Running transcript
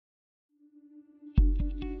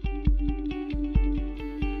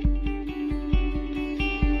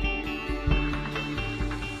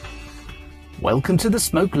Welcome to the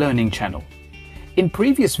Smoke Learning channel. In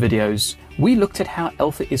previous videos, we looked at how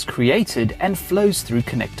alpha is created and flows through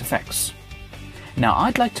ConnectFX. Now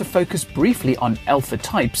I'd like to focus briefly on alpha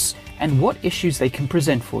types and what issues they can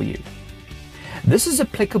present for you. This is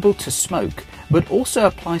applicable to smoke, but also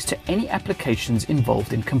applies to any applications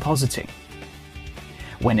involved in compositing.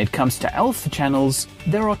 When it comes to alpha channels,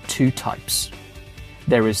 there are two types.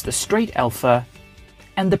 There is the straight alpha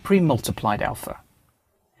and the pre-multiplied alpha.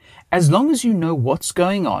 As long as you know what's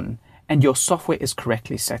going on and your software is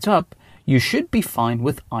correctly set up, you should be fine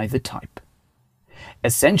with either type.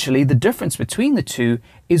 Essentially, the difference between the two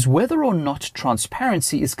is whether or not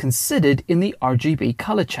transparency is considered in the RGB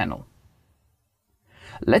color channel.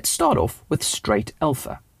 Let's start off with straight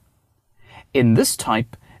alpha. In this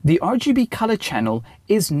type, the RGB color channel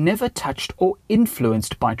is never touched or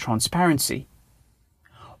influenced by transparency.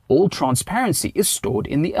 All transparency is stored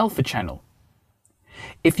in the alpha channel.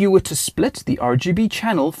 If you were to split the RGB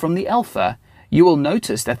channel from the alpha, you will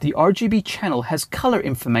notice that the RGB channel has color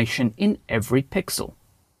information in every pixel.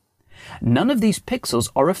 None of these pixels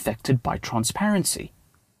are affected by transparency.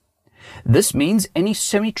 This means any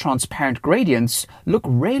semi-transparent gradients look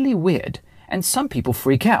really weird and some people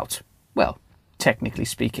freak out, well, technically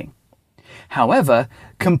speaking. However,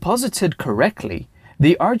 composited correctly,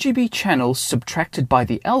 the RGB channel subtracted by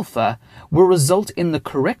the alpha will result in the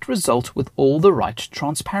correct result with all the right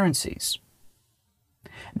transparencies.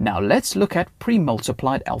 Now let's look at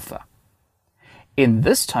pre-multiplied alpha. In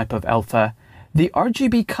this type of alpha, the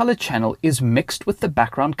RGB color channel is mixed with the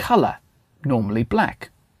background color, normally black.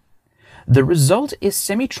 The result is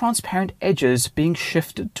semi-transparent edges being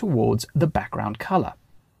shifted towards the background color.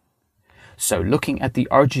 So looking at the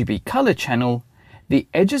RGB color channel, the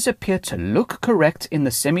edges appear to look correct in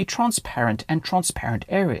the semi-transparent and transparent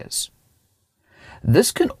areas.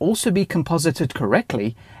 This can also be composited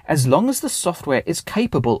correctly as long as the software is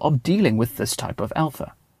capable of dealing with this type of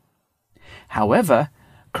alpha. However,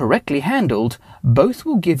 correctly handled, both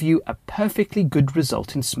will give you a perfectly good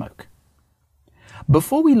result in smoke.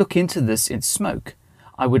 Before we look into this in smoke,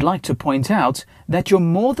 I would like to point out that you're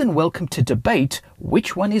more than welcome to debate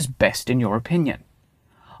which one is best in your opinion.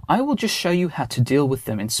 I will just show you how to deal with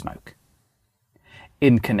them in smoke.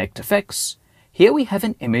 In ConnectFX, here we have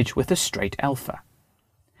an image with a straight alpha.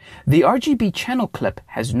 The RGB channel clip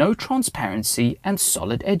has no transparency and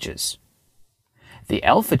solid edges. The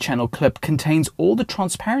alpha channel clip contains all the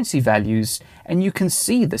transparency values and you can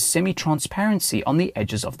see the semi-transparency on the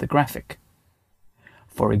edges of the graphic.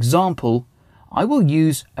 For example, I will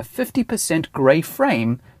use a 50% gray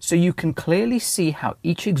frame so you can clearly see how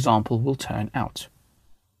each example will turn out.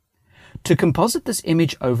 To composite this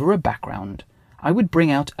image over a background, I would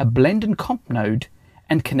bring out a blend and comp node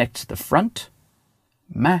and connect the front,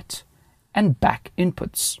 matte, and back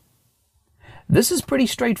inputs. This is pretty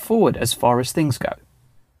straightforward as far as things go.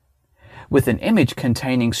 With an image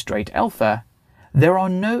containing straight alpha, there are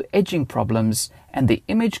no edging problems and the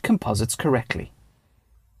image composites correctly.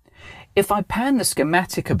 If I pan the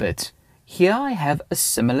schematic a bit, here I have a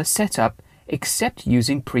similar setup except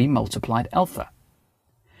using pre-multiplied alpha.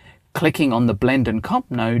 Clicking on the blend and comp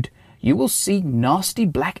node, you will see nasty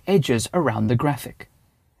black edges around the graphic.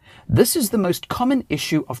 This is the most common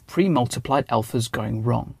issue of pre-multiplied alphas going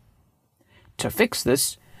wrong. To fix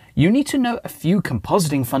this, you need to know a few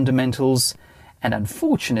compositing fundamentals, and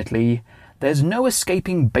unfortunately, there's no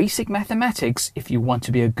escaping basic mathematics if you want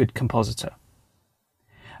to be a good compositor.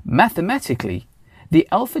 Mathematically, the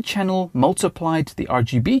alpha channel multiplied the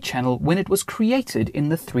RGB channel when it was created in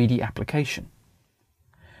the 3D application.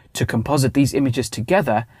 To composite these images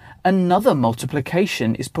together, another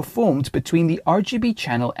multiplication is performed between the RGB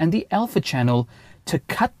channel and the alpha channel to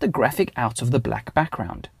cut the graphic out of the black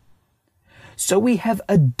background. So we have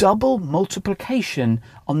a double multiplication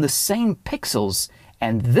on the same pixels,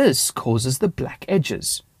 and this causes the black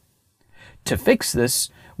edges. To fix this,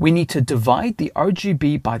 we need to divide the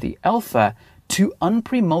RGB by the alpha to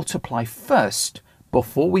unpre-multiply first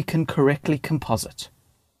before we can correctly composite.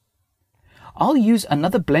 I'll use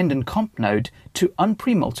another blend and comp node to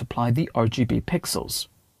unpre-multiply the RGB pixels.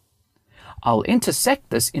 I'll intersect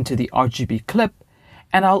this into the RGB clip,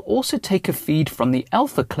 and I'll also take a feed from the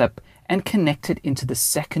alpha clip and connect it into the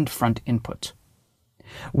second front input.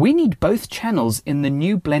 We need both channels in the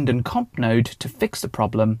new blend and comp node to fix the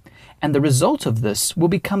problem, and the result of this will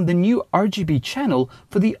become the new RGB channel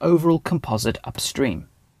for the overall composite upstream.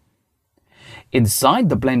 Inside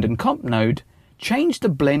the blend and comp node, change the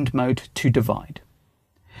blend mode to divide.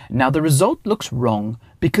 Now the result looks wrong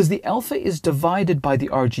because the alpha is divided by the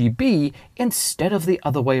RGB instead of the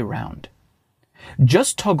other way around.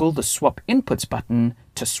 Just toggle the Swap Inputs button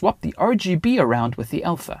to swap the RGB around with the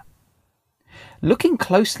alpha. Looking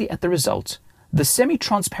closely at the result, the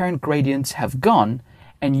semi-transparent gradients have gone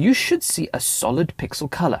and you should see a solid pixel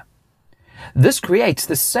color. This creates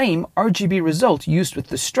the same RGB result used with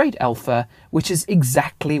the straight alpha, which is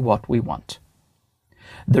exactly what we want.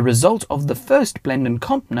 The result of the first blend and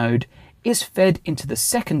comp node is fed into the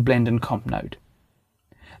second blend and comp node.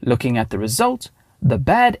 Looking at the result, the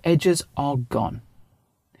bad edges are gone.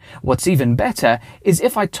 What's even better is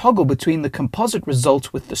if I toggle between the composite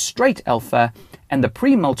result with the straight alpha and the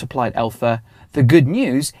pre-multiplied alpha, the good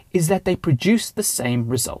news is that they produce the same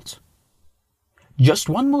result. Just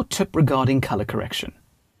one more tip regarding color correction.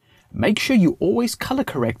 Make sure you always color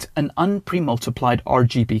correct an unpremultiplied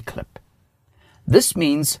RGB clip. This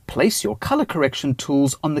means place your color correction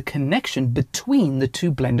tools on the connection between the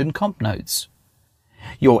two blend and comp nodes.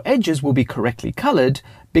 Your edges will be correctly colored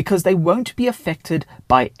because they won't be affected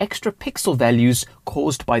by extra pixel values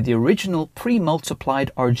caused by the original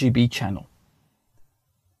pre-multiplied RGB channel.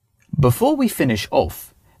 Before we finish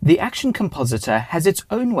off, the Action Compositor has its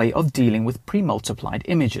own way of dealing with pre-multiplied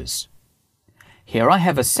images. Here I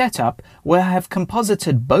have a setup where I have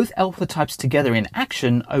composited both alpha types together in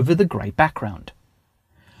Action over the grey background.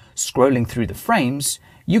 Scrolling through the frames,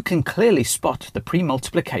 you can clearly spot the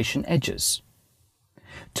pre-multiplication edges.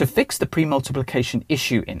 To fix the pre-multiplication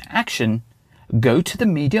issue in Action, go to the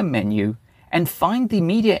Media menu and find the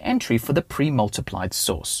media entry for the pre-multiplied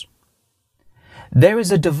source. There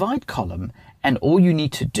is a divide column, and all you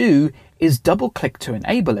need to do is double-click to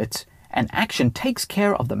enable it, and Action takes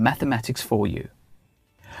care of the mathematics for you.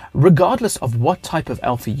 Regardless of what type of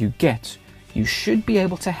alpha you get, you should be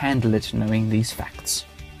able to handle it knowing these facts.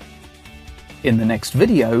 In the next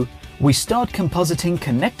video, we start compositing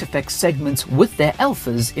ConnectFX segments with their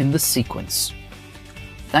alphas in the sequence.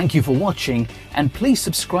 Thank you for watching, and please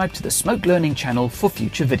subscribe to the Smoke Learning channel for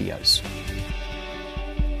future videos.